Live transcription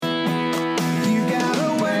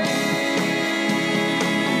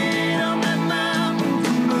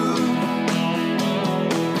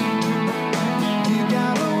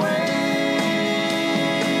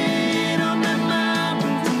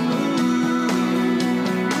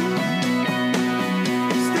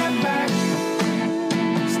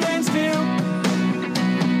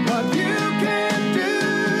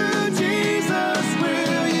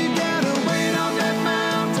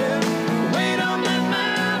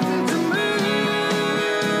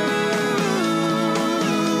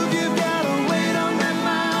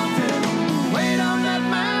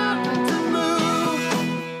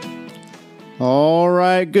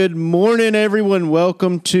right, good morning, everyone.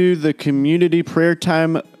 Welcome to the Community Prayer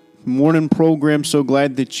Time morning program. So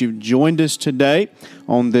glad that you've joined us today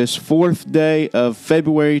on this fourth day of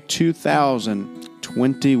February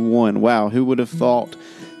 2021. Wow, who would have thought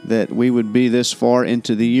that we would be this far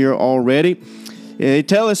into the year already? They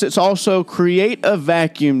tell us it's also Create a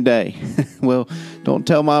Vacuum Day. Well, don't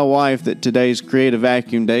tell my wife that today's Create a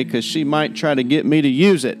Vacuum Day because she might try to get me to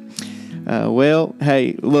use it. Well,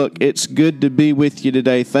 hey, look, it's good to be with you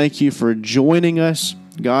today. Thank you for joining us.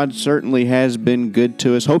 God certainly has been good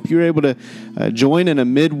to us. Hope you were able to join in a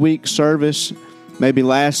midweek service. Maybe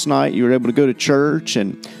last night you were able to go to church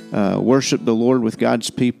and worship the Lord with God's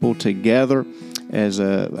people together as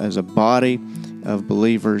a body of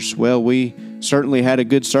believers. Well, we certainly had a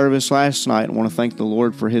good service last night. I want to thank the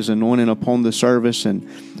Lord for His anointing upon the service and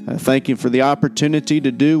thank Him for the opportunity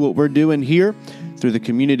to do what we're doing here through the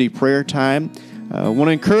Community Prayer Time. I want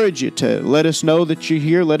to encourage you to let us know that you're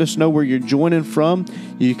here. Let us know where you're joining from.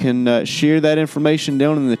 You can share that information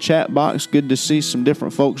down in the chat box. Good to see some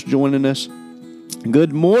different folks joining us.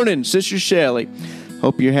 Good morning, Sister Shelley.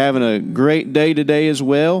 Hope you're having a great day today as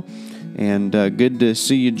well. And good to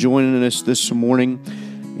see you joining us this morning.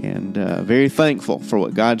 And very thankful for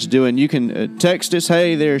what God's doing. You can text us.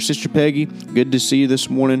 Hey there, Sister Peggy. Good to see you this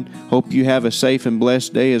morning. Hope you have a safe and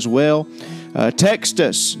blessed day as well. Text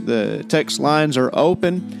us. The text lines are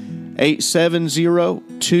open,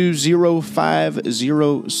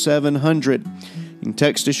 870-205-0700. You can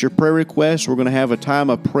text us your prayer requests. We're going to have a time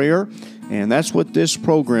of prayer, and that's what this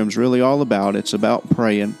program's really all about. It's about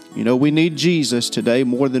praying. You know, we need Jesus today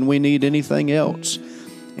more than we need anything else,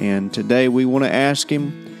 and today we want to ask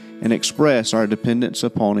Him and express our dependence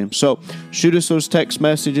upon Him. So shoot us those text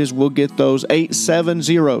messages. We'll get those,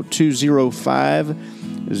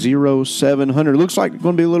 870-205-0700. Looks like there's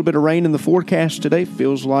going to be a little bit of rain in the forecast today.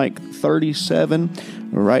 Feels like 37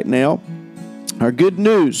 right now. Our good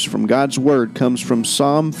news from God's Word comes from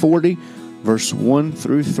Psalm 40, verse 1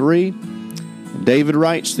 through 3. David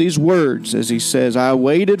writes these words as he says, I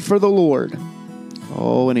waited for the Lord.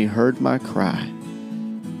 Oh, and He heard my cry.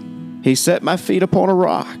 He set my feet upon a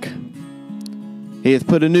rock. He hath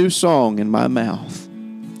put a new song in my mouth.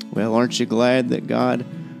 Well, aren't you glad that God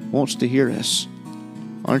wants to hear us?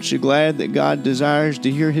 Aren't you glad that God desires to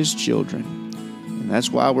hear His children? And that's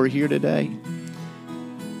why we're here today.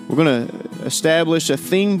 We're going to establish a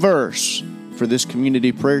theme verse for this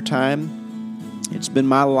community prayer time. It's been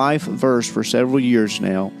my life verse for several years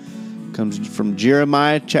now. It comes from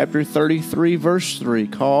Jeremiah chapter 33, verse 3.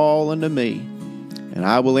 Call unto me, and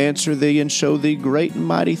I will answer thee and show thee great and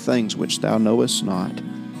mighty things which thou knowest not.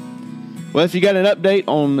 Well, if you got an update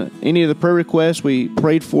on any of the prayer requests we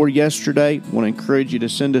prayed for yesterday, I want to encourage you to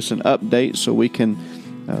send us an update so we can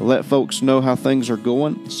let folks know how things are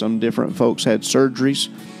going. Some different folks had surgeries,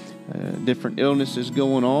 different illnesses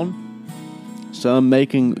going on, some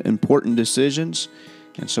making important decisions,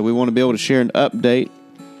 and so we want to be able to share an update.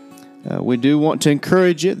 We do want to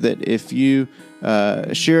encourage you that if you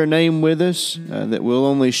share a name with us, that we'll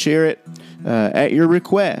only share it at your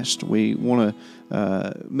request. We want to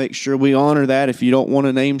make sure we honor that. If you don't want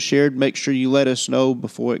a name shared, make sure you let us know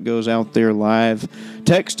before it goes out there live.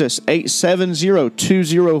 Text us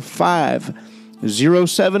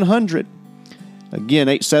 870-205-0700. Again,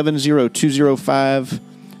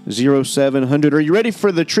 870-205-0700. Are you ready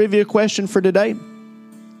for the trivia question for today?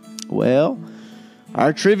 Well,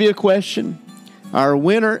 our trivia question, our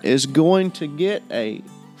winner is going to get a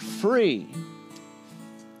free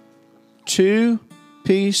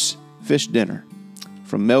 2-piece fish dinner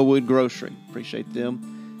from Melwood Grocery. Appreciate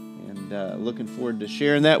them. And looking forward to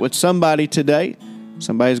sharing that with somebody today.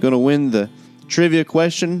 Somebody's going to win the trivia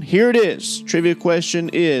question. Here it is. Trivia question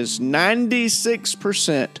is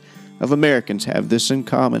 96% of Americans have this in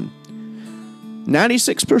common.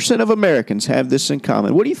 96% of Americans have this in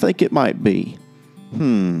common. What do you think it might be?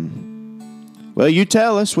 Well, you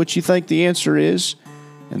tell us what you think the answer is,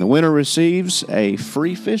 and the winner receives a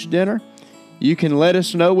free fish dinner. You can let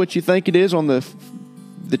us know what you think it is on the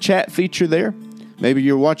chat feature there. Maybe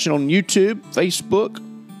you're watching on YouTube, Facebook.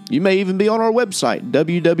 You may even be on our website,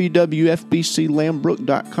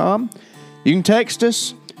 www.fbclambrook.com. You can text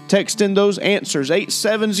us. Text in those answers,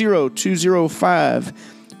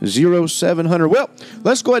 870-205-0700. Well,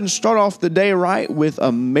 let's go ahead and start off the day right with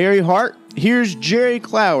a merry heart. Here's Jerry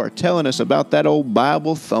Clower telling us about that old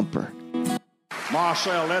Bible thumper.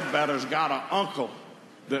 Marcel Ledbetter's got an uncle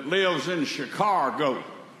that lives in Chicago.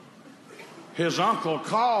 His uncle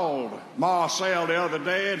called Marcel the other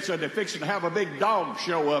day and said they're fixing to have a big dog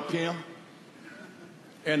show up here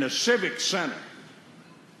in the Civic Center,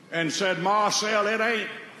 and said, Marcel, it ain't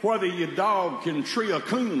whether your dog can tree a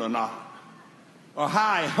coon or not, or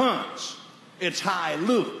how he hunts. It's how he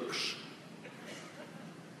looks.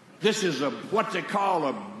 This is what they call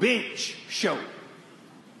a bench show.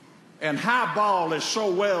 And Highball is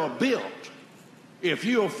so well built, if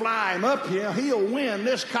you'll fly him up here, he'll win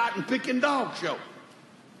this cotton-picking dog show.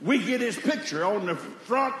 We get his picture on the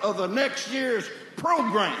front of the next year's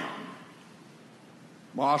program.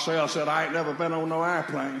 Marcel said, I ain't never been on no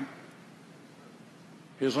airplane.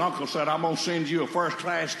 His uncle said, I'm going to send you a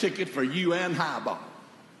first-class ticket for you and Highball.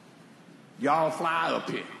 Y'all fly up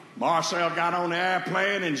here. Marcel got on the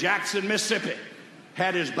airplane in Jackson, Mississippi,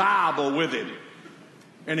 had his Bible with him,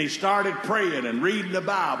 and he started praying and reading the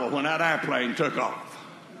Bible when that airplane took off.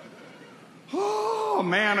 Oh, a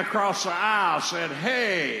man across the aisle said,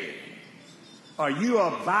 hey, are you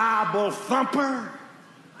a Bible thumper?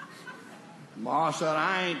 Ma said,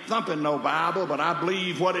 I ain't thumping no Bible, but I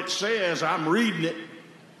believe what it says. I'm reading it.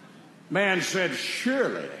 Man said,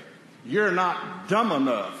 surely you're not dumb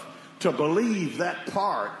enough to believe that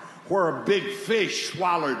part where a big fish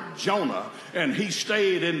swallowed Jonah and he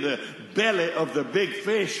stayed in the belly of the big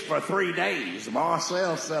fish for 3 days.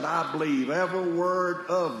 Marcel said, I believe every word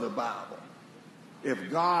of the Bible.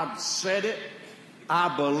 If God said it,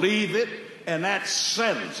 I believe it, and that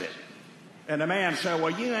settles it. And the man said,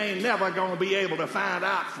 well, you ain't never going to be able to find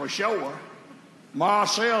out for sure.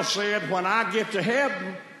 Marcel said, when I get to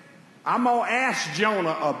heaven, I'm going to ask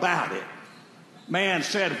Jonah about it. Man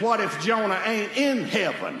said, what if Jonah ain't in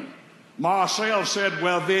heaven? Marcel said,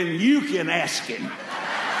 well, then you can ask him.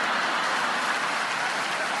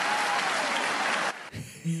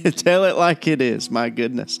 Tell it like it is, my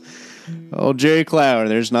goodness. Oh, Jerry Clower,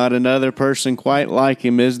 there's not another person quite like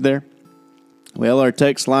him, is there? Well, our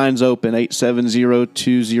text line's open,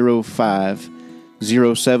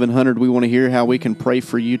 870-205-0700. We want to hear how we can pray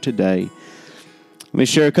for you today. Let me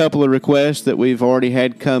share a couple of requests that we've already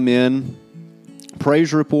had come in.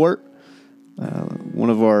 Praise report. One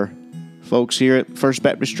of our folks here at First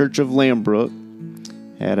Baptist Church of Lambrook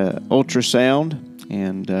had an ultrasound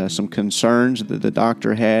and some concerns that the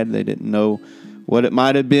doctor had. They didn't know what it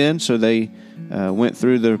might have been, so they went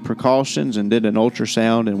through the precautions and did an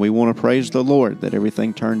ultrasound, and we want to praise the Lord that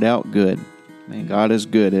everything turned out good. Man, God is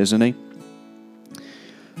good, isn't He?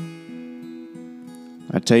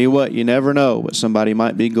 I tell you what, you never know what somebody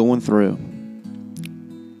might be going through.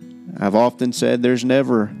 I've often said there's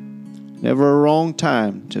never a wrong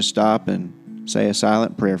time to stop and say a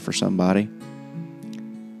silent prayer for somebody.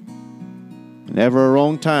 Never a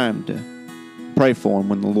wrong time to pray for them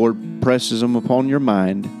when the Lord presses them upon your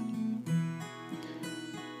mind.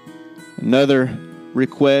 Another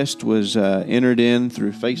request was entered in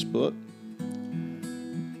through Facebook.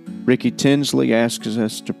 Ricky Tinsley asks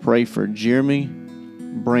us to pray for Jeremy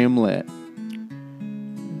Bramlett.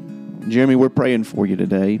 Jeremy, we're praying for you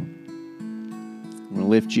today. We're going to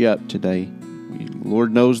lift you up today. The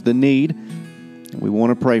Lord knows the need, and we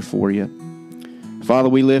want to pray for you. Father,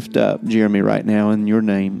 we lift up Jeremy right now in your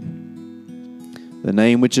name, the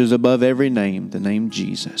name which is above every name, the name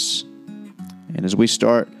Jesus. And as we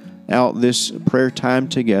start out this prayer time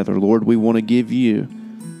together, Lord, we want to give you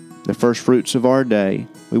the first fruits of our day.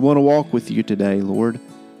 We want to walk with you today, Lord.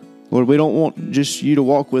 Lord, we don't want just you to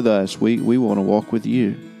walk with us. We want to walk with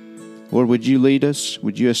you. Lord, would you lead us?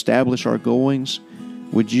 Would you establish our goings?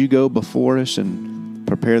 Would you go before us and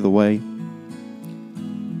prepare the way?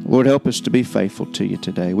 Lord, help us to be faithful to you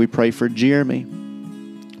today. We pray for Jeremy.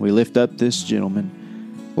 We lift up this gentleman.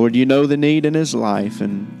 Lord, you know the need in his life,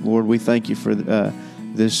 and Lord, we thank you for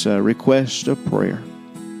this request of prayer.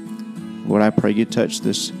 Lord, I pray you touch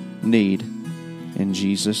this need in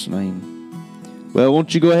Jesus' name. Well,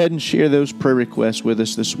 won't you go ahead and share those prayer requests with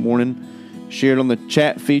us this morning? Share it on the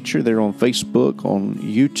chat feature. They're on Facebook, on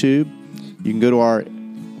YouTube. You can go to our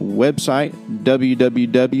website,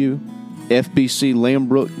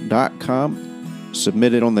 www.fbclambrook.com.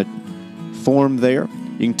 Submit it on the form there.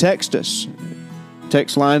 You can text us.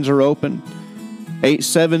 Text lines are open.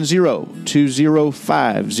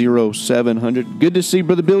 870-205-0700. Good to see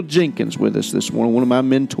Brother Bill Jenkins with us this morning, one of my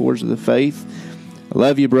mentors of the faith. I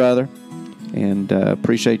love you, brother, and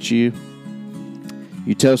appreciate you.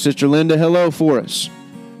 You tell Sister Linda hello for us.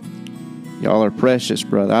 Y'all are precious,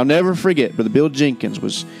 brother. I'll never forget, Brother Bill Jenkins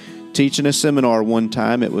was teaching a seminar one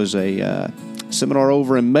time. It was a seminar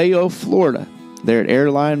over in Mayo, Florida, there at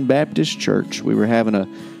Airline Baptist Church. We were having a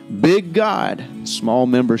Big God small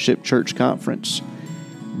membership church conference.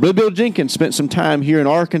 Brother Bill Jenkins spent some time here in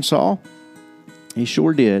Arkansas. He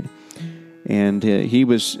sure did. And he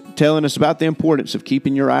was telling us about the importance of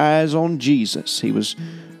keeping your eyes on Jesus. He was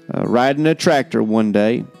riding a tractor one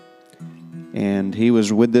day, and he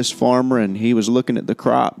was with this farmer, and he was looking at the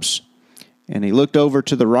crops. And he looked over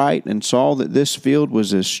to the right and saw that this field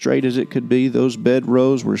was as straight as it could be. Those bed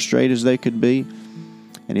rows were straight as they could be.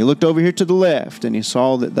 And he looked over here to the left, and he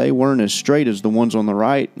saw that they weren't as straight as the ones on the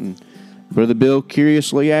right. And Brother Bill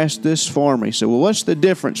curiously asked this farmer, he said, well, what's the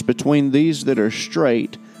difference between these that are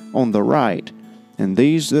straight on the right and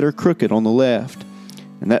these that are crooked on the left?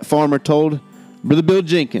 And that farmer told Brother Bill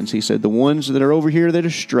Jenkins, he said, the ones that are over here that are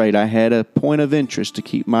straight, I had a point of interest to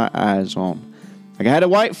keep my eyes on. I had a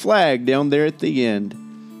white flag down there at the end.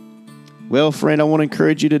 Well, friend, I want to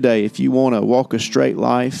encourage you today, if you want to walk a straight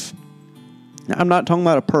life, now, I'm not talking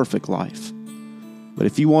about a perfect life, but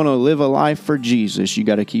if you want to live a life for Jesus, you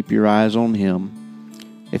got to keep your eyes on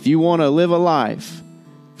Him. If you want to live a life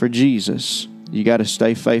for Jesus, you got to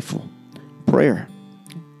stay faithful. Prayer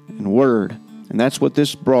and Word. And that's what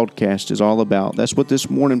this broadcast is all about. That's what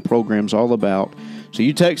this morning program is all about. So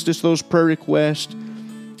you text us those prayer requests.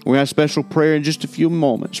 We have special prayer in just a few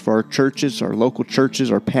moments for our churches, our local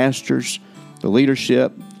churches, our pastors, the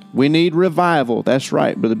leadership. We need revival. That's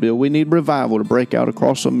right, Brother Bill. We need revival to break out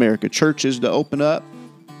across America. Churches to open up.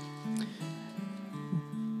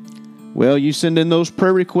 Well, you send in those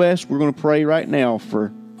prayer requests. We're going to pray right now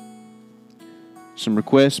for some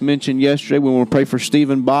requests mentioned yesterday. We want to pray for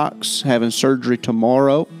Stephen Box having surgery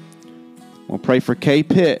tomorrow. We'll pray for Kay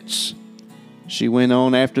Pitts. She went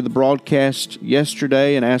on after the broadcast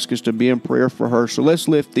yesterday and asked us to be in prayer for her. So let's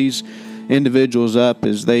lift these individuals up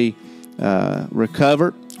as they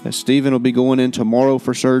recover. Stephen will be going in tomorrow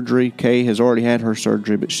for surgery. Kay has already had her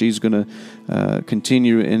surgery, but she's going to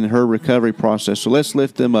continue in her recovery process. So let's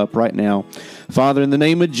lift them up right now. Father, in the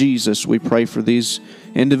name of Jesus, we pray for these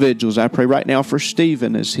individuals. I pray right now for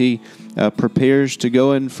Stephen as he prepares to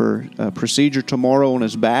go in for a procedure tomorrow on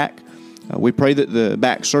his back. We pray that the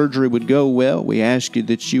back surgery would go well. We ask you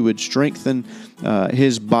that you would strengthen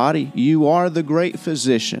his body. You are the great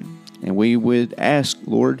physician, and we would ask,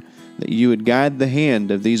 Lord, that you would guide the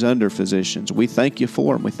hand of these under physicians. We thank you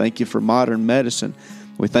for them. We thank you for modern medicine.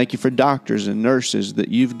 We thank you for doctors and nurses that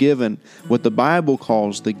you've given what the Bible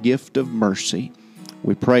calls the gift of mercy.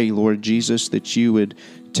 We pray, Lord Jesus, that you would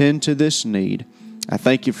tend to this need. I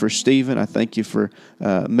thank you for Stephen. I thank you for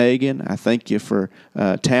Megan. I thank you for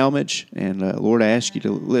Talmadge. And Lord, I ask you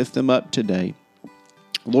to lift them up today.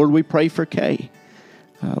 Lord, we pray for Kay.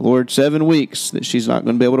 Lord, 7 weeks that she's not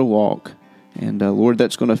going to be able to walk. And Lord,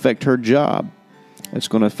 that's going to affect her job. That's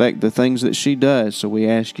going to affect the things that she does. So we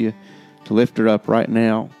ask you to lift her up right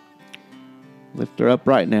now. Lift her up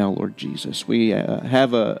right now, Lord Jesus. We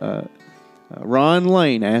have a Ron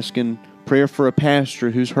Lane asking prayer for a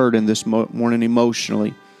pastor who's hurting this morning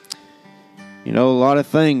emotionally. You know, a lot of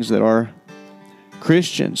things that our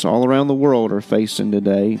Christians all around the world are facing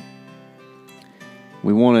today.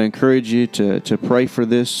 We want to encourage you to pray for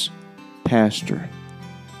this pastor.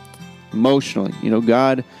 Emotionally, you know,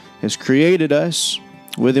 God has created us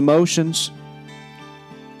with emotions,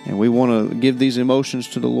 and we want to give these emotions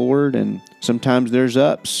to the Lord, and sometimes there's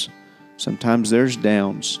ups, sometimes there's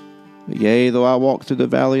downs. But yea, though I walk through the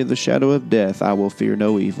valley of the shadow of death, I will fear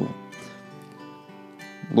no evil.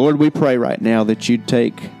 Lord, we pray right now that you'd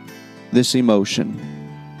take this emotion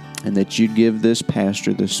and that you'd give this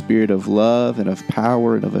pastor the spirit of love and of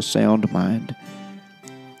power and of a sound mind.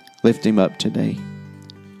 Lift him up today.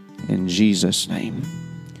 In Jesus' name.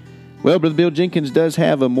 Well, Brother Bill Jenkins does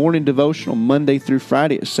have a morning devotional Monday through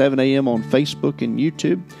Friday at 7 a.m. on Facebook and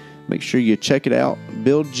YouTube. Make sure you check it out.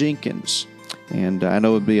 Bill Jenkins. And I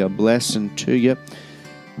know it would be a blessing to you.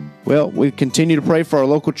 Well, we continue to pray for our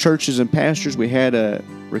local churches and pastors. We had a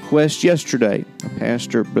request yesterday. A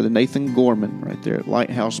pastor, Brother Nathan Gorman, right there at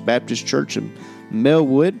Lighthouse Baptist Church in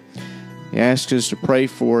Melwood. He asked us to pray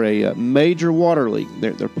for a major water leak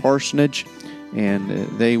there at their parsonage. And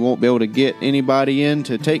they won't be able to get anybody in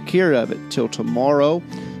to take care of it till tomorrow.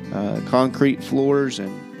 Concrete floors,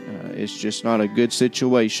 and it's just not a good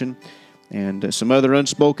situation. And some other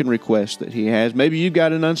unspoken requests that he has. Maybe you've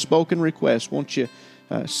got an unspoken request. Won't you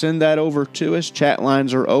send that over to us? Chat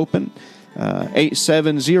lines are open.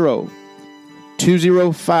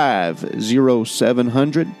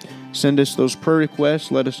 870-205-0700. Send us those prayer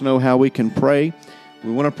requests. Let us know how we can pray.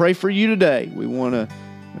 We want to pray for you today. We want to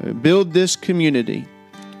build this community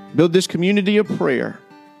of prayer.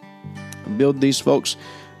 Build these folks.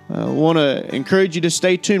 Want to encourage you to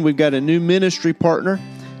stay tuned. We've got a new ministry partner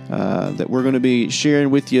that we're going to be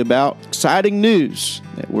sharing with you about. Exciting news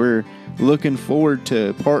that we're looking forward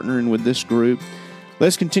to partnering with this group.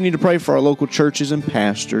 Let's continue to pray for our local churches and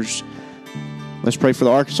pastors. Let's pray for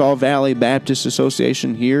the Arkansas Valley Baptist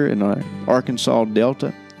Association here in our Arkansas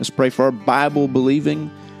Delta. Let's pray for our Bible-believing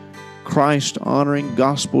Christ-honoring,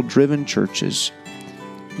 gospel-driven churches.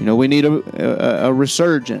 You know, we need a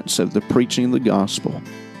resurgence of the preaching of the gospel.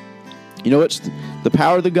 You know, it's the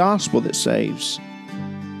power of the gospel that saves.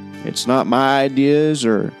 It's not my ideas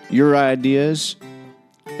or your ideas.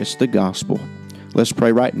 It's the gospel. Let's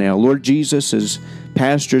pray right now. Lord Jesus, as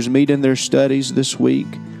pastors meet in their studies this week,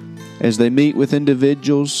 as they meet with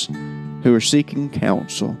individuals who are seeking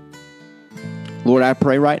counsel, Lord, I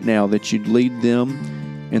pray right now that you'd lead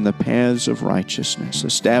them in the paths of righteousness,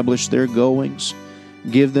 establish their goings,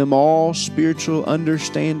 give them all spiritual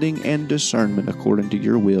understanding and discernment according to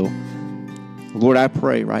your will. Lord, I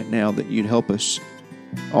pray right now that you'd help us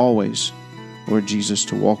always, Lord Jesus,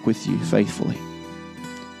 to walk with you faithfully.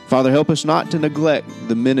 Father, help us not to neglect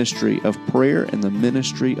the ministry of prayer and the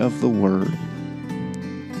ministry of the Word.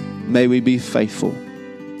 May we be faithful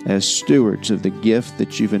as stewards of the gift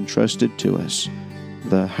that you've entrusted to us,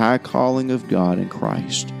 the high calling of God in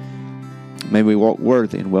Christ. May we walk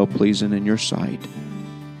worthy and well-pleasing in your sight.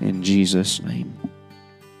 In Jesus' name.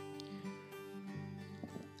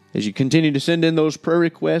 As you continue to send in those prayer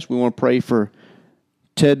requests, we want to pray for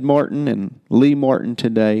Ted Martin and Lee Martin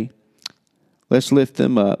today. Let's lift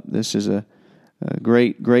them up. This is a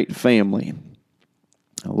great, great family.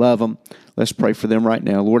 I love them. Let's pray for them right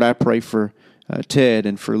now. Lord, I pray for Ted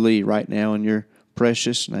and for Lee right now in your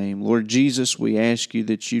precious name. Lord Jesus, we ask you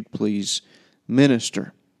that you'd please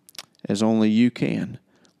minister as only you can.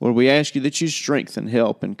 Lord, we ask you that you strengthen,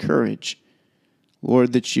 help, encourage.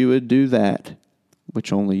 Lord, that you would do that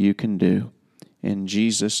which only you can do. In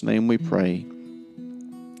Jesus' name we pray.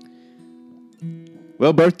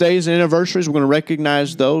 Well, birthdays and anniversaries, we're going to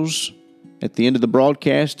recognize those at the end of the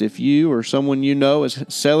broadcast. If you or someone you know is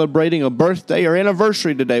celebrating a birthday or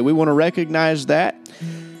anniversary today, we want to recognize that,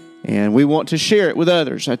 and we want to share it with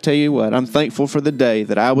others. I tell you what, I'm thankful for the day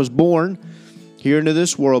that I was born here into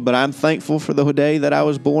this world, but I'm thankful for the day that I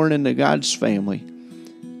was born into God's family.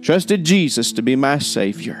 Trusted Jesus to be my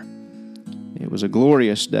Savior. It was a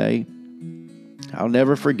glorious day. I'll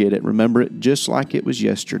never forget it. Remember it just like it was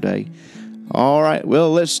yesterday. All right,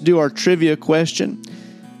 well, let's do our trivia question.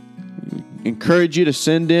 Encourage you to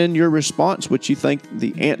send in your response, which you think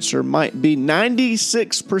the answer might be.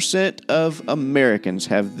 96% of Americans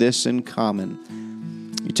have this in common.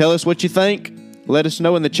 You tell us what you think. Let us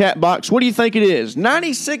know in the chat box. What do you think it is?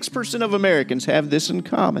 96% of Americans have this in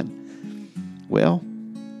common. Well,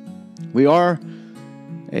 we are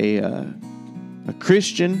a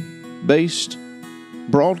Christian-based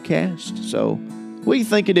broadcast. So what do you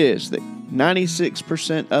think it is that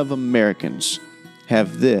 96% of Americans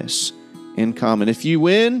have this in common? If you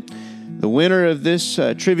win, the winner of this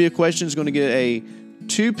trivia question is going to get a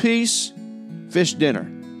 2-piece fish dinner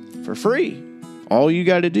for free. All you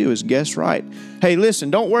got to do is guess right. Hey,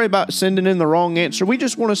 listen, don't worry about sending in the wrong answer. We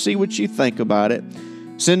just want to see what you think about it.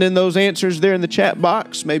 Send in those answers there in the chat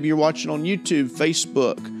box. Maybe you're watching on YouTube,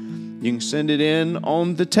 Facebook. You can send it in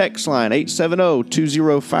on the text line,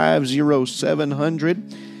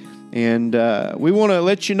 870-205-0700. And we want to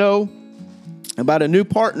let you know about a new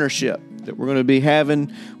partnership that we're going to be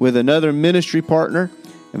having with another ministry partner.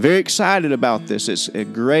 I'm very excited about this. It's a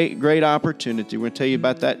great, great opportunity. We're going to tell you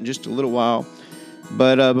about that in just a little while.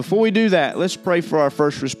 But before we do that, let's pray for our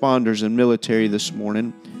first responders and military this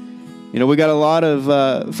morning. You know, we got a lot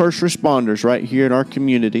of first responders right here in our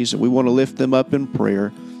communities, and we want to lift them up in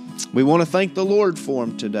prayer. We want to thank the Lord for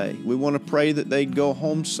them today. We want to pray that they'd go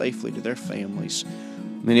home safely to their families.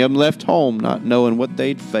 Many of them left home not knowing what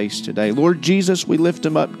they'd face today. Lord Jesus, we lift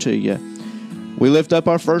them up to you. We lift up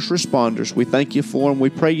our first responders. We thank you for them. We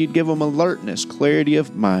pray you'd give them alertness, clarity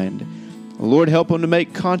of mind. Lord, help them to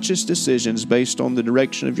make conscious decisions based on the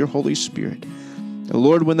direction of your Holy Spirit.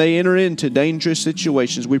 Lord, when they enter into dangerous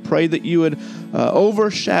situations, we pray that you would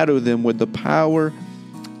overshadow them with the power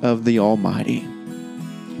of the Almighty.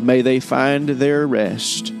 May they find their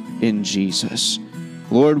rest in Jesus.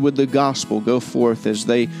 Lord, would the gospel go forth as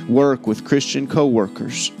they work with Christian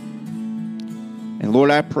co-workers. And Lord,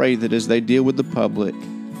 I pray that as they deal with the public,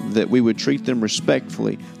 that we would treat them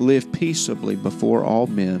respectfully, live peaceably before all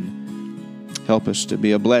men. Help us to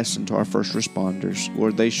be a blessing to our first responders.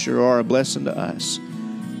 Lord, they sure are a blessing to us.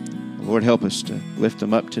 Lord, help us to lift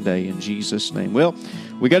them up today in Jesus' name. Well,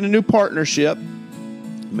 we got a new partnership.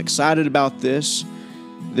 I'm excited about this.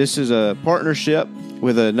 This is a partnership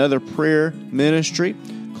with another prayer ministry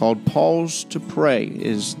called Pause to Pray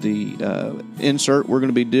is the insert we're going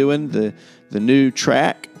to be doing, the new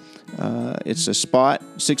track. It's a spot,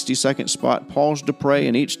 60-second spot, Pause to Pray,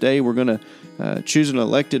 and each day we're going to choose an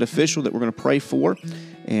elected official that we're going to pray for.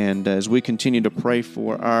 And as we continue to pray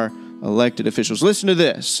for our elected officials. Listen to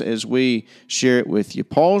this as we share it with you.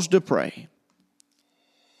 Pause to pray.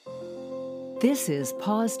 This is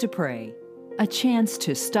Pause to Pray, a chance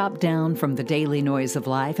to stop down from the daily noise of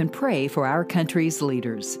life and pray for our country's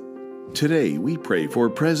leaders. Today, we pray for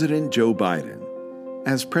President Joe Biden.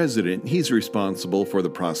 As president, he's responsible for the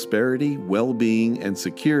prosperity, well-being, and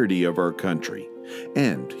security of our country,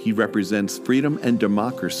 and he represents freedom and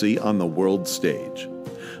democracy on the world stage.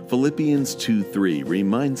 Philippians 2:3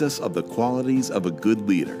 reminds us of the qualities of a good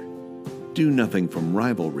leader. Do nothing from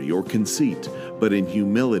rivalry or conceit, but in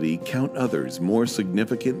humility count others more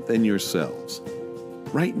significant than yourselves.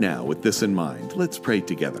 Right now, with this in mind, let's pray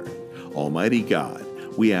together. Almighty God,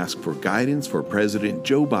 we ask for guidance for President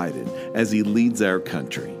Joe Biden as he leads our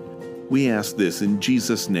country. We ask this in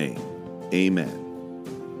Jesus' name. Amen.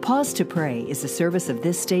 Pause to Pray is a service of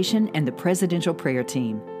this station and the Presidential Prayer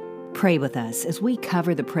Team. Pray with us as we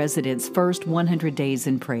cover the President's first 100 days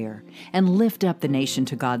in prayer and lift up the nation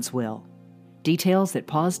to God's will. Details at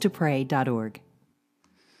pausetopray.org.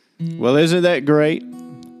 Well, isn't that great?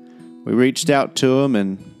 We reached out to them,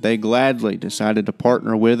 and they gladly decided to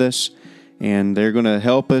partner with us, and they're going to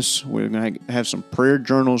help us. We're going to have some prayer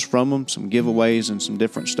journals from them, some giveaways, and some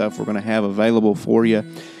different stuff we're going to have available for you.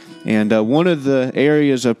 And one of the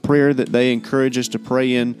areas of prayer that they encourage us to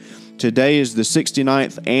pray in today is the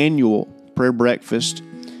 69th annual prayer breakfast,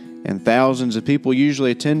 and thousands of people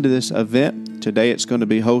usually attend to this event. Today it's going to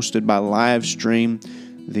be hosted by live stream,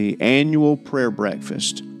 the annual prayer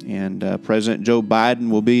breakfast, and President Joe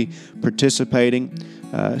Biden will be participating.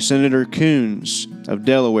 Senator Coons of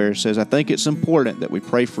Delaware says, I think it's important that we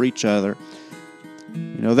pray for each other.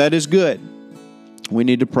 You know, that is good. We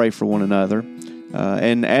need to pray for one another.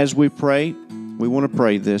 And as we pray, we want to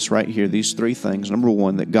pray this right here, these three things. Number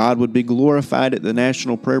one, that God would be glorified at the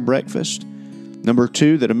National Prayer Breakfast. Number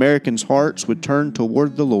two, that Americans' hearts would turn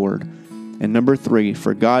toward the Lord. And number three,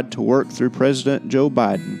 for God to work through President Joe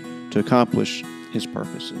Biden to accomplish His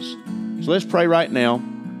purposes. So let's pray right now.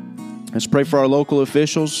 Let's pray for our local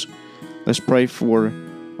officials. Let's pray for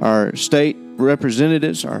our state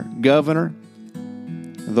representatives, our governor,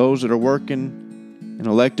 those that are working in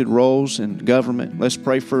elected roles in government. Let's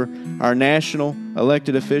pray for our national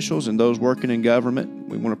elected officials and those working in government.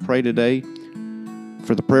 We want to pray today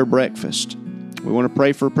for the prayer breakfast. We want to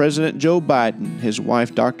pray for President Joe Biden, his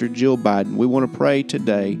wife, Dr. Jill Biden. We want to pray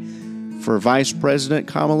today for Vice President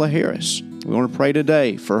Kamala Harris. We want to pray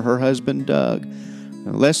today for her husband, Doug.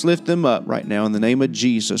 Now, let's lift them up right now in the name of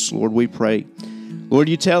Jesus, Lord, we pray. Lord,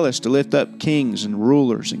 you tell us to lift up kings and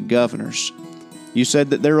rulers and governors. You said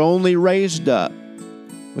that they're only raised up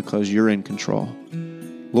because you're in control.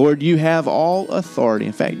 Lord, you have all authority.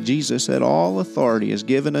 In fact, Jesus said, all authority is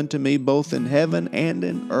given unto me both in heaven and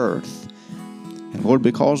in earth. And Lord,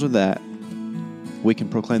 because of that, we can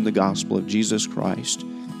proclaim the gospel of Jesus Christ.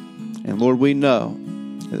 And Lord, we know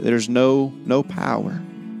that there's no power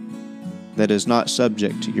that is not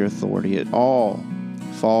subject to your authority. It all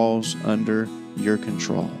falls under your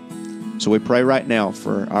control. So we pray right now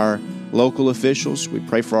for our local officials. We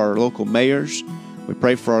pray for our local mayors. We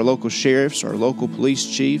pray for our local sheriffs, our local police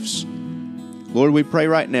chiefs. Lord, we pray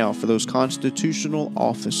right now for those constitutional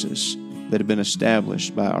offices that have been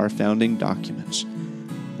established by our founding documents.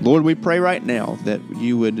 Lord, we pray right now that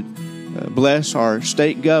you would bless our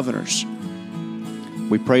state governors.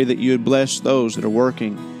 We pray that you would bless those that are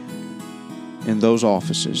working in those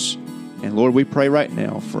offices. And Lord, we pray right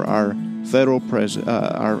now for our federal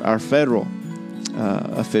our federal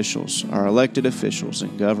officials, our elected officials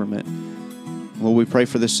in government. Lord, we pray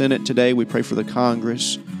for the Senate today. We pray for the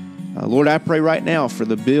Congress. Lord, I pray right now for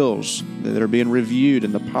the bills that are being reviewed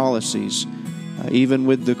and the policies, even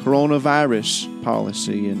with the coronavirus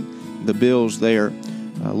policy and the bills there.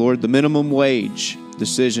 Lord, the minimum wage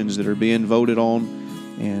decisions that are being voted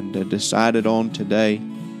on and decided on today.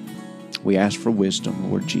 We ask for wisdom,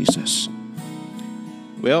 Lord Jesus.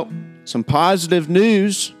 Well, some positive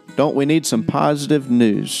news. Don't we need some positive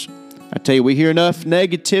news? I tell you, we hear enough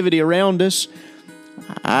negativity around us.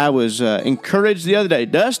 I was encouraged the other day.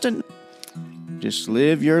 Dustin, just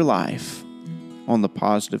live your life on the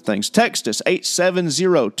positive things. Text us,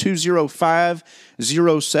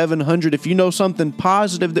 870-205-0700. If you know something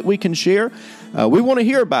positive that we can share, we want to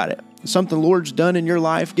hear about it. Something the Lord's done in your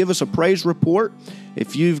life. Give us a praise report.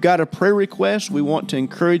 If you've got a prayer request, we want to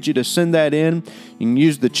encourage you to send that in. You can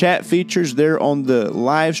use the chat features there on the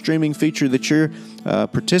live streaming feature that you're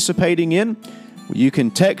participating in. You can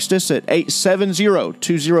text us at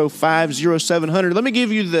 870-205-0700. Let me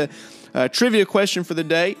give you the trivia question for the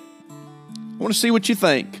day. I want to see what you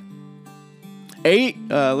think.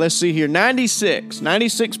 Let's see here,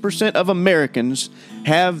 96% of Americans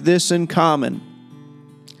have this in common.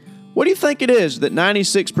 What do you think it is that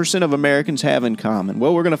 96% of Americans have in common?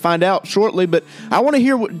 Well, we're going to find out shortly, but I want to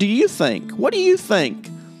hear, what do you think? What do you think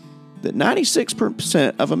that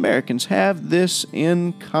 96% of Americans have this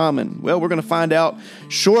in common? Well, we're going to find out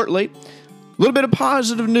shortly. A little bit of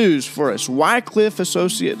positive news for us. Wycliffe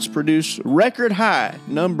Associates produced record high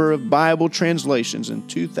number of Bible translations in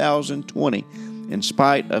 2020 in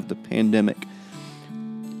spite of the pandemic.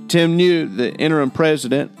 Tim New, the interim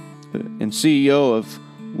president and CEO of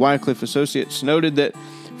Wycliffe Associates, noted that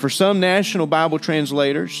for some national Bible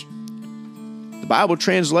translators, the Bible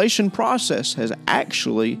translation process has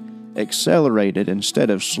actually accelerated instead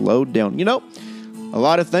of slowed down. You know, a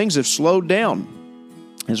lot of things have slowed down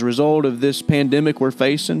as a result of this pandemic we're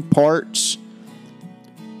facing. Parts,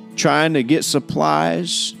 trying to get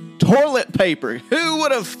supplies, toilet paper. Who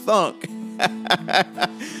would have thunk?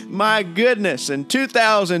 My goodness, in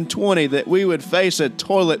 2020 that we would face a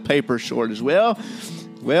toilet paper shortage. Well,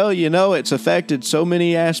 you know, it's affected so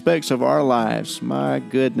many aspects of our lives. My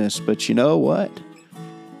goodness. But you know what?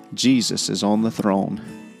 Jesus is on the throne.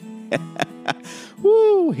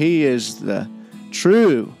 Woo, He is the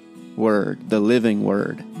true Word, the living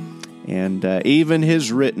Word. And even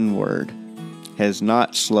His written Word has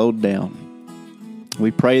not slowed down.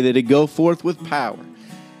 We pray that it go forth with power.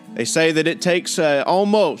 They say that it takes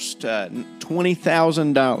almost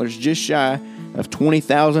 $20,000, just shy of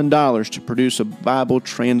 $20,000 to produce a Bible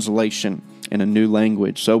translation in a new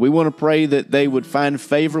language. So we want to pray that they would find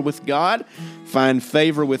favor with God, find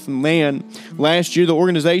favor with man. Last year, the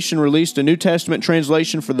organization released a New Testament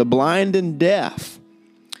translation for the blind and deaf,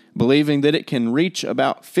 believing that it can reach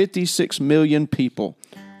about 56 million people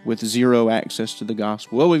with zero access to the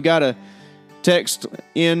gospel. Well, we've got a text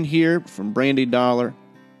in here from Brandy Dollar,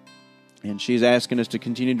 and she's asking us to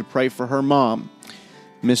continue to pray for her mom,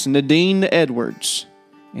 Miss Nadine Edwards.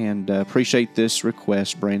 And appreciate this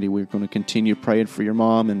request, Brandy. We're going to continue praying for your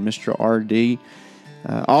mom and Mr. R.D.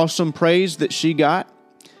 Awesome praise that she got.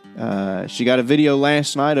 She got a video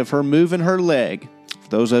last night of her moving her leg. For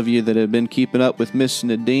those of you that have been keeping up with Miss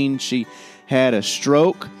Nadine, she had a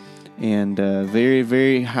stroke and a very,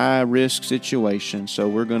 very high-risk situation. So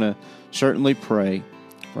we're going to certainly pray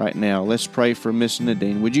right now. Let's pray for Miss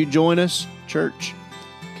Nadine. Would you join us, church?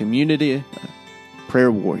 Community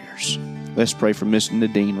prayer warriors. Let's pray for Miss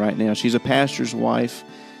Nadine right now. She's a pastor's wife,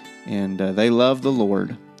 and they love the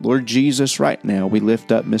Lord. Lord Jesus, right now, we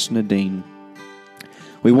lift up Miss Nadine.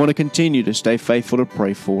 We want to continue to stay faithful to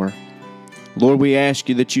pray for her. Lord, we ask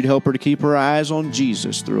you that you'd help her to keep her eyes on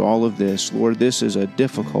Jesus through all of this. Lord, this is a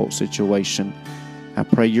difficult situation. I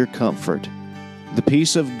pray your comfort, the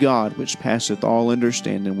peace of God, which passeth all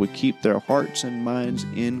understanding, would keep their hearts and minds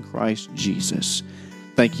in Christ Jesus.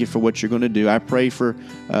 Thank you for what you're going to do. I pray for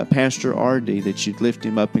Pastor R.D., that you'd lift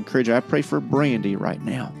him up and encourage him. I pray for Brandy right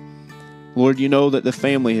now. Lord, you know that the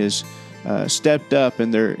family has stepped up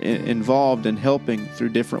and they're involved in helping through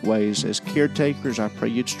different ways. As caretakers, I pray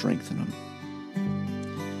you'd strengthen them.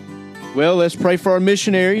 Well, let's pray for our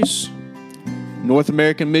missionaries, North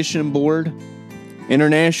American Mission Board,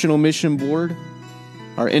 International Mission Board,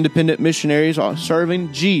 our independent missionaries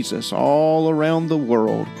serving Jesus all around the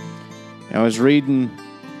world. I was reading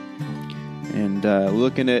and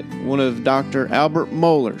looking at one of Dr. Albert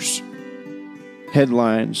Mohler's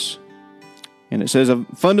headlines, and it says, a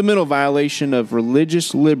fundamental violation of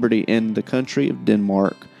religious liberty in the country of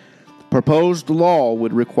Denmark. The proposed law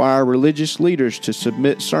would require religious leaders to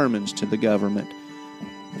submit sermons to the government.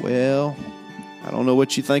 Well, I don't know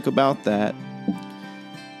what you think about that.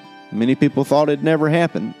 Many people thought it'd never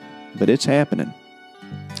happen, but it's happening.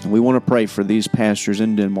 And we want to pray for these pastors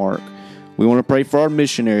in Denmark. We want to pray for our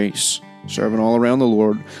missionaries serving all around the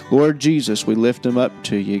Lord. Lord Jesus, we lift them up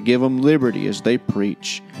to you. Give them liberty as they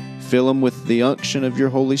preach. Fill them with the unction of your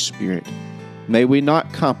Holy Spirit. May we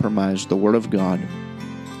not compromise the Word of God.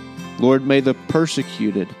 Lord, may the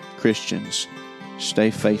persecuted Christians stay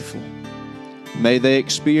faithful. May they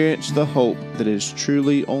experience the hope that is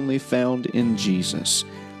truly only found in Jesus.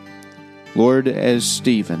 Lord, as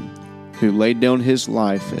Stephen, who laid down his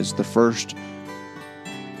life as the first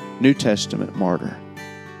New Testament martyr,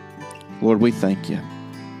 Lord, we thank you.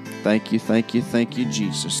 Thank you, thank you, thank you,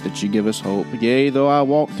 Jesus, that you give us hope. Yea, though I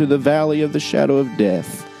walk through the valley of the shadow of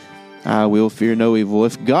death, I will fear no evil.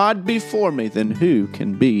 If God be for me, then who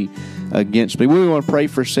can be against me? We want to pray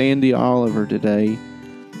for Sandy Oliver today.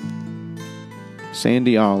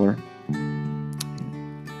 Sandy Oliver,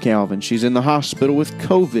 Calvin, she's in the hospital with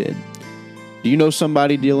COVID. Do you know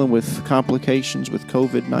somebody dealing with complications with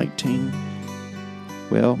COVID-19?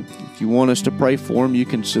 Well, if If you want us to pray for them, you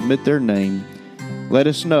can submit their name. Let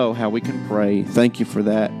us know how we can pray. Thank you for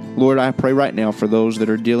that. Lord, I pray right now for those that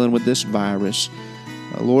are dealing with this virus.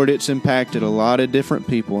 Lord, it's impacted a lot of different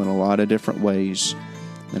people in a lot of different ways.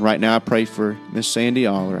 And right now I pray for Miss Sandy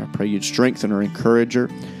Aller. I pray you'd strengthen her, encourage her.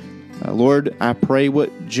 Lord, I pray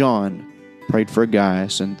what John prayed for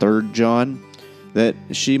Gaius in 3 John, that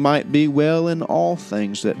she might be well in all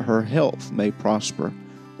things, that her health may prosper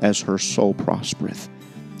as her soul prospereth.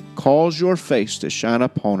 Cause your face to shine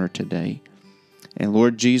upon her today. And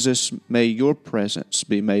Lord Jesus, may your presence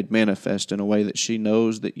be made manifest in a way that she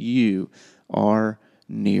knows that you are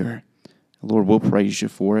near. Lord, we'll praise you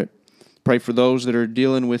for it. Pray for those that are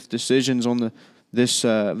dealing with decisions on this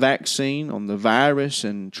vaccine, on the virus,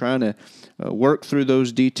 and trying to work through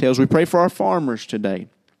those details. We pray for our farmers today.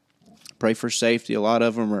 Pray for safety. A lot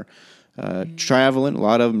of them are traveling. A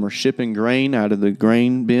lot of them are shipping grain out of the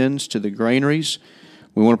grain bins to the granaries.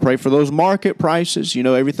 We want to pray for those market prices. You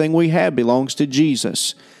know, everything we have belongs to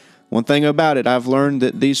Jesus. One thing about it, I've learned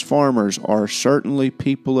that these farmers are certainly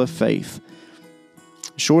people of faith.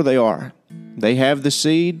 Sure they are. They have the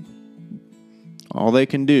seed. All they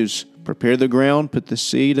can do is prepare the ground, put the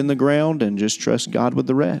seed in the ground, and just trust God with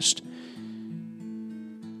the rest.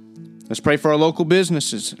 Let's pray for our local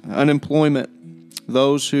businesses, unemployment,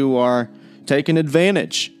 those who are taking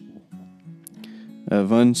advantage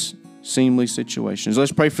of unseemly situations.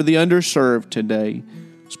 Let's pray for the underserved today.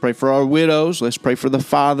 Let's pray for our widows. Let's pray for the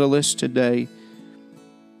fatherless today.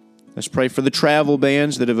 Let's pray for the travel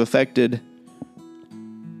bans that have affected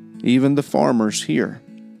even the farmers here.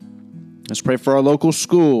 Let's pray for our local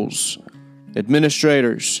schools,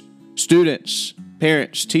 administrators, students,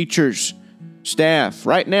 parents, teachers, staff.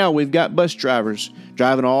 Right now, we've got bus drivers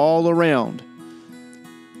driving all around.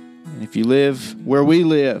 And if you live where we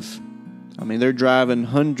live, they're driving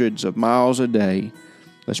hundreds of miles a day.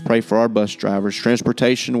 Let's pray for our bus drivers,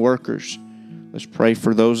 transportation workers. Let's pray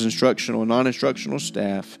for those instructional and non-instructional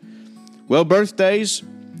staff. Well, birthdays,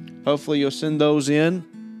 hopefully you'll send those in.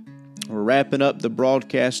 We're wrapping up the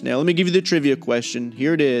broadcast now. Let me give you the trivia question.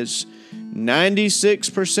 Here it is.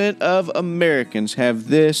 96% of Americans have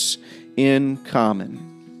this in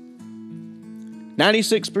common.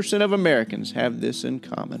 96% of Americans have this in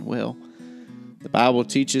common. Well, the Bible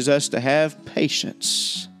teaches us to have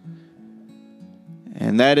patience.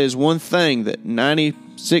 And that is one thing that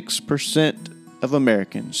 96% of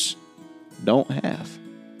Americans don't have,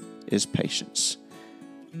 is patience.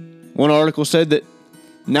 One article said that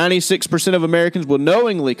 96% of Americans will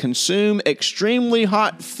knowingly consume extremely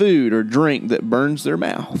hot food or drink that burns their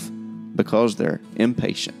mouth because they're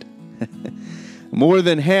impatient. More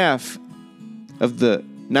than half of the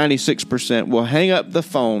 96% will hang up the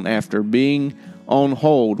phone after being on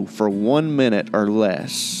hold for 1 minute or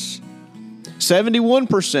less.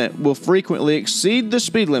 71% will frequently exceed the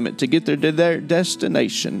speed limit to get to their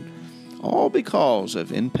destination, all because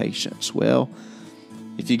of impatience. Well,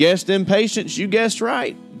 if you guessed impatience, you guessed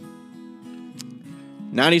right.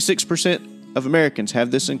 96% of Americans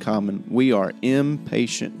have this in common. We are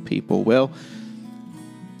impatient people. Well,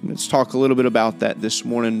 let's talk a little bit about that this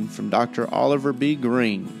morning from Dr. Oliver B.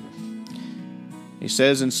 Green. He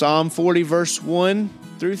says in Psalm 40, verse 1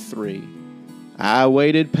 through 3, I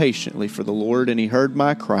waited patiently for the Lord, and he heard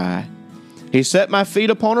my cry. He set my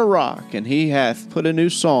feet upon a rock, and he hath put a new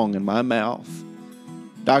song in my mouth.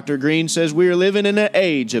 Dr. Green says we are living in an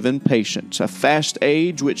age of impatience, a fast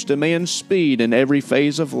age which demands speed in every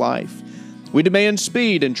phase of life. We demand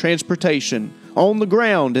speed in transportation, on the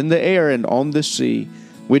ground, in the air, and on the sea.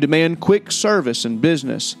 We demand quick service in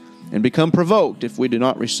business and become provoked if we do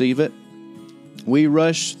not receive it. We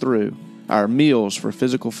rush through our meals for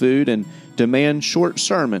physical food and demand short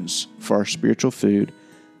sermons for our spiritual food.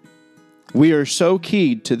 We are so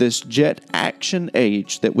keyed to this jet action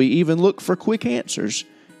age that we even look for quick answers,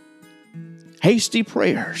 hasty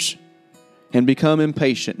prayers, and become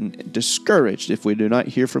impatient and discouraged if we do not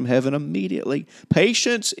hear from heaven immediately.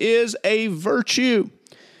 Patience is a virtue.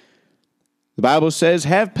 The Bible says,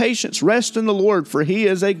 have patience, rest in the Lord, for he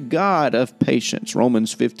is a God of patience.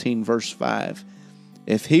 Romans 15, verse 5.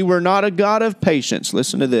 If he were not a God of patience,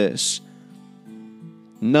 listen to this,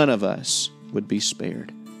 none of us would be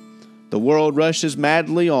spared. The world rushes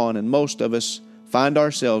madly on, and most of us find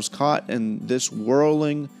ourselves caught in this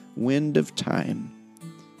whirling wind of time.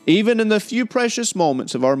 Even in the few precious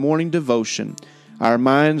moments of our morning devotion, our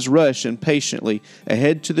minds rush impatiently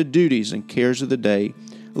ahead to the duties and cares of the day.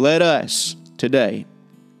 Let us, today,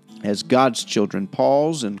 as God's children,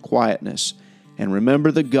 pause in quietness and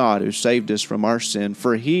remember the God who saved us from our sin,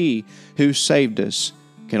 for he who saved us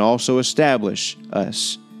can also establish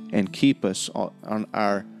us and keep us on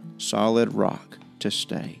our solid rock to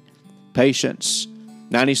stay. Patience.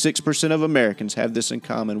 96% of Americans have this in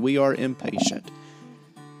common. We are impatient.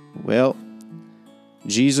 Well,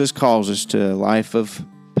 Jesus calls us to a life of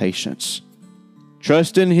patience.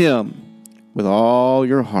 Trust in Him with all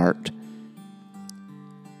your heart.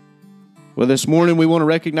 Well, this morning we want to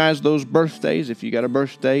recognize those birthdays. If you got a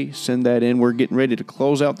birthday, send that in. We're getting ready to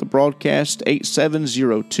close out the broadcast.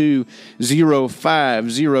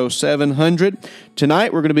 8702-050700.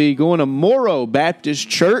 Tonight we're going to be going to Morrow Baptist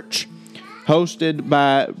Church, hosted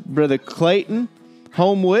by Brother Clayton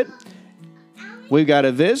Homewood. We've got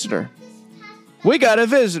a visitor. We got a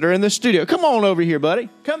visitor in the studio. Come on over here, buddy.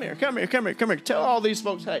 Come here. Tell all these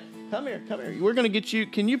folks, hey, come here. We're going to get you.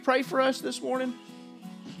 Can you pray for us this morning?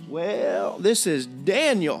 Well, this is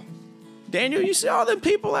Daniel. Daniel, you see all them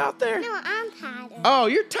people out there? No, I'm Titus. Oh,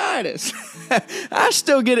 you're Titus. I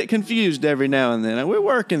still get it confused every now and then. We're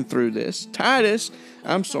working through this. Titus,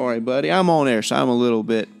 I'm sorry, buddy. I'm on air, so I'm a little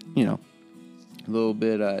bit,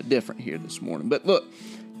 different here this morning. But look,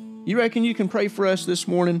 you reckon you can pray for us this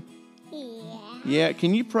morning? Yeah,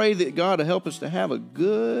 can you pray that God will help us to have a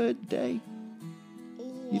good day?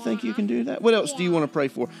 You think you can do that? What else do you want to pray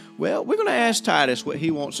for? Well, we're going to ask Titus what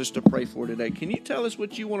he wants us to pray for today. Can you tell us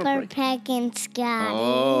what you want to pray for? For Peggy and Scotty.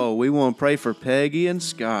 Oh, we want to pray for Peggy and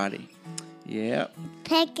Scotty. Yeah.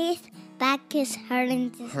 Peggy's back is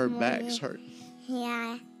hurting this morning. Her back's hurting.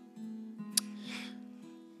 Yeah.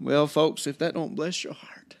 Well, folks, if that don't bless your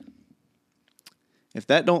heart, if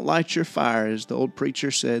that don't light your fire, as the old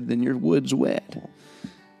preacher said, then your wood's wet.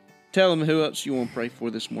 Tell them who else you want to pray for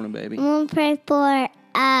this morning, baby. I want to pray for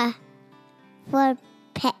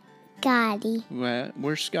Scotty. Well,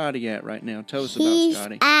 where's Scotty at right now? Tell us about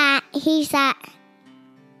Scotty. He's at,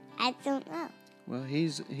 I don't know. Well,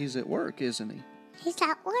 he's at work, isn't he? He's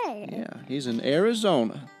at work. Yeah, he's in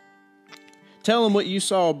Arizona. Tell him what you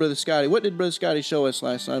saw, Brother Scotty. What did Brother Scotty show us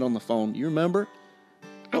last night on the phone? Do you remember?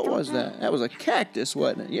 What was that? That was a cactus,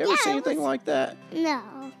 wasn't it? You ever see anything like that? No.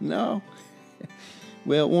 No?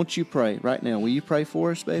 Well, won't you pray right now? Will you pray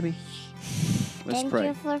for us, baby? Let's pray.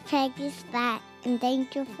 Thank you for Peggy's back, and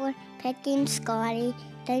thank you for Peggy and Scotty.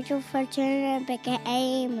 Thank you for Junior and Becca.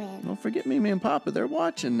 Amen. Don't forget Mimi and Papa. They're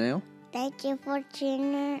watching now. Thank you for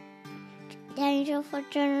Junior. Thank you for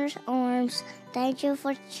Junior's arms. Thank you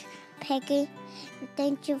for Peggy.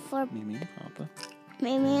 Thank you for Mimi and Papa.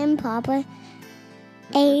 Mimi and Papa.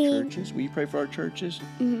 Our churches. Will you pray for our churches?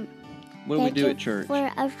 Mm-hmm. What do we do at church?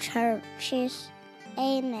 For our churches.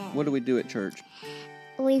 Amen. What do we do at church?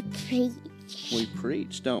 We preach. We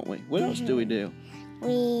preach, don't we? What else do we do?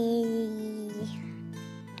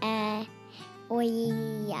 I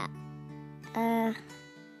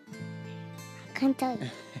can't tell you.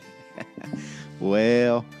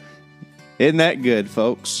 Well, isn't that good,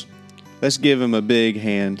 folks? Let's give him a big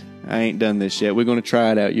hand. I ain't done this yet. We're going to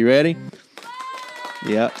try it out. You ready?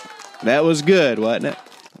 Yep. That was good, wasn't it?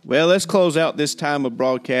 Well, let's close out this time of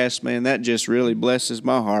broadcast, man. That just really blesses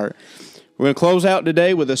my heart. We're going to close out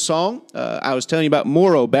today with a song. I was telling you about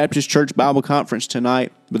Morrow Baptist Church Bible Conference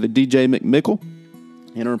tonight with the DJ McMickle,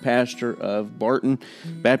 interim pastor of Barton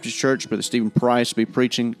Baptist Church. Brother Stephen Price will be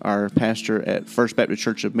preaching, our pastor at First Baptist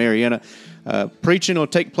Church of Marietta. Preaching will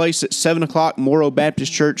take place at 7 o'clock, Morrow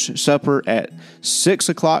Baptist Church, supper at 6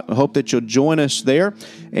 o'clock. I hope that you'll join us there.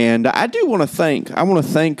 And I want to thank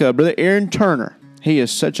Brother Aaron Turner. He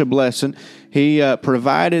is such a blessing. He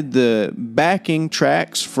provided the backing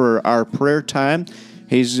tracks for our prayer time.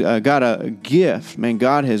 He's got a gift. Man,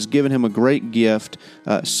 God has given him a great gift,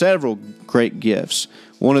 several great gifts.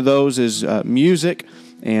 One of those is music,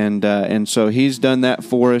 and so he's done that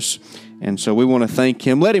for us. And so we want to thank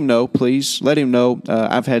him. Let him know, please. Let him know.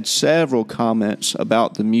 I've had several comments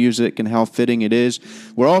about the music and how fitting it is.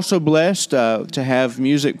 We're also blessed to have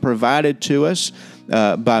music provided to us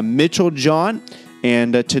by Mitchell John.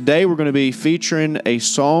 And today we're going to be featuring a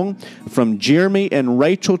song from Jeremy and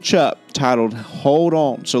Rachel Chupp titled Hold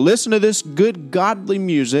On. So listen to this good godly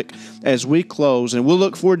music as we close. And we'll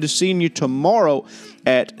look forward to seeing you tomorrow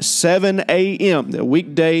at 7 a.m., the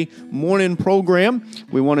weekday morning program.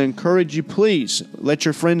 We want to encourage you, please let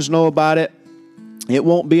your friends know about it. It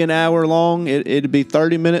won't be an hour long. It'll be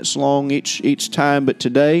 30 minutes long each time. But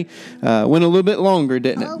today went a little bit longer,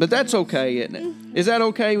 didn't it? But that's okay, isn't it? Is that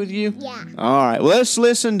okay with you? Yeah. All right. Well, let's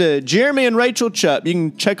listen to Jeremy and Rachel Chupp. You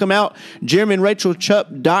can check them out,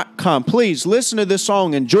 jeremyandrachelchupp.com. Please listen to this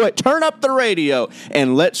song. Enjoy it. Turn up the radio,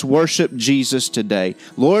 and let's worship Jesus today.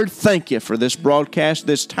 Lord, thank you for this broadcast,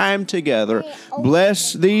 this time together.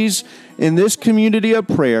 Bless these in this community of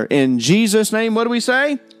prayer. In Jesus' name, what do we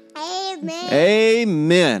say? Amen.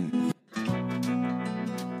 Amen.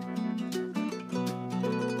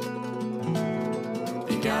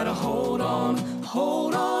 You gotta hold on,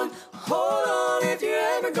 hold on, hold on if you're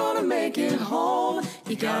ever gonna make it home.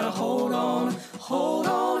 You gotta hold on, hold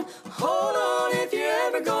on, hold on if you're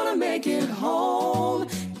ever gonna make it home.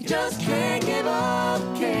 You just can't give up,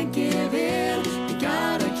 can't give in. You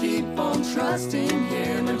gotta keep on trusting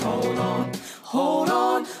Him and hold on, hold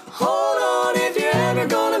on, hold on if you're ever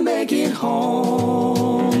gonna make it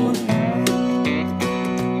home.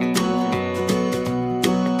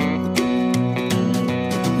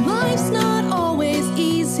 Life's not always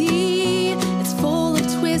easy. It's full of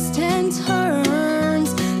twists and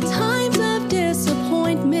turns. Times of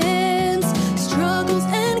disappointments, struggles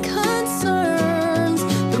and concerns.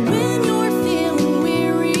 But when you're feeling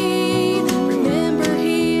weary, remember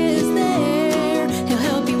He is there. He'll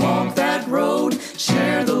help you walk that road,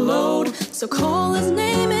 share the load. So call His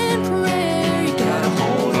name in prayer. You gotta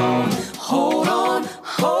hold on, hold on,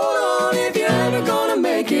 hold on if you're ever gonna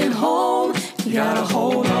make it home. You gotta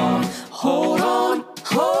hold on, hold on,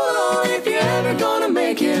 hold on if you're ever gonna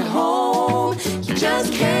make it home. You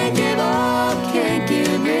just can't give up, can't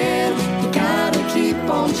give in. You gotta keep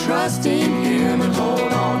on trusting Him and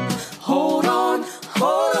hold on, hold on,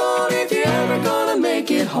 hold on if you're ever gonna make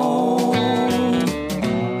it home.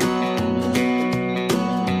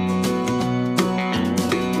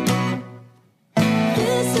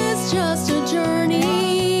 This is just a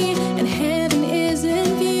journey, and heaven is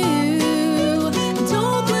in view.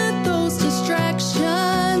 Don't let those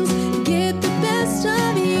distractions get the best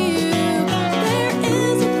of you. There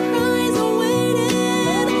is a prize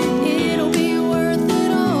awaiting, it'll be worth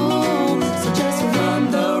it all. So just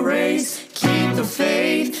run the race, keep the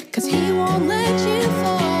faith, 'cause He won't let you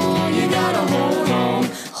fall. You gotta hold on,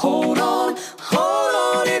 hold on, hold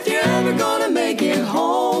on if you're ever gonna make it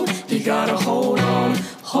home. You gotta hold on,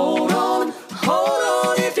 hold on, hold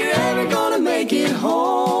on if you're ever gonna make it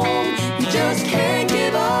home. You just can't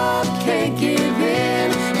give up, can't give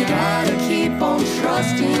in. You gotta keep on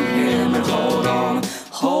trusting Him and hold on,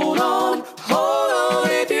 hold on, hold on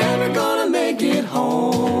if you're ever gonna make it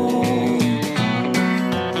home.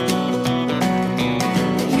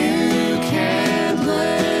 You can't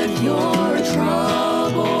let your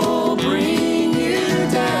trouble bring you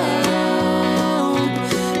down,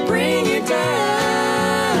 bring you down.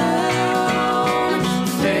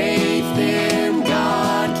 Faith in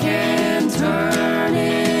God can turn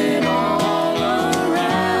it all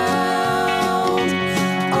around,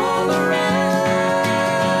 all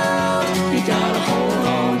around. You gotta hold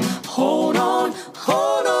on, hold on,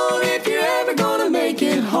 hold on if you're ever gonna make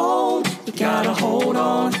it home. You gotta hold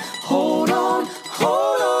on, hold on,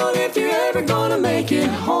 hold on if you're ever gonna make it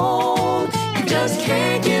home. You just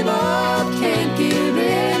can't give up, can't give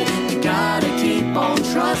in. You gotta keep on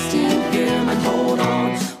trusting Him and hold on,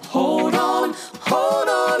 hold on, hold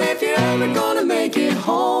on if you're ever gonna make it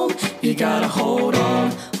home. You gotta hold on.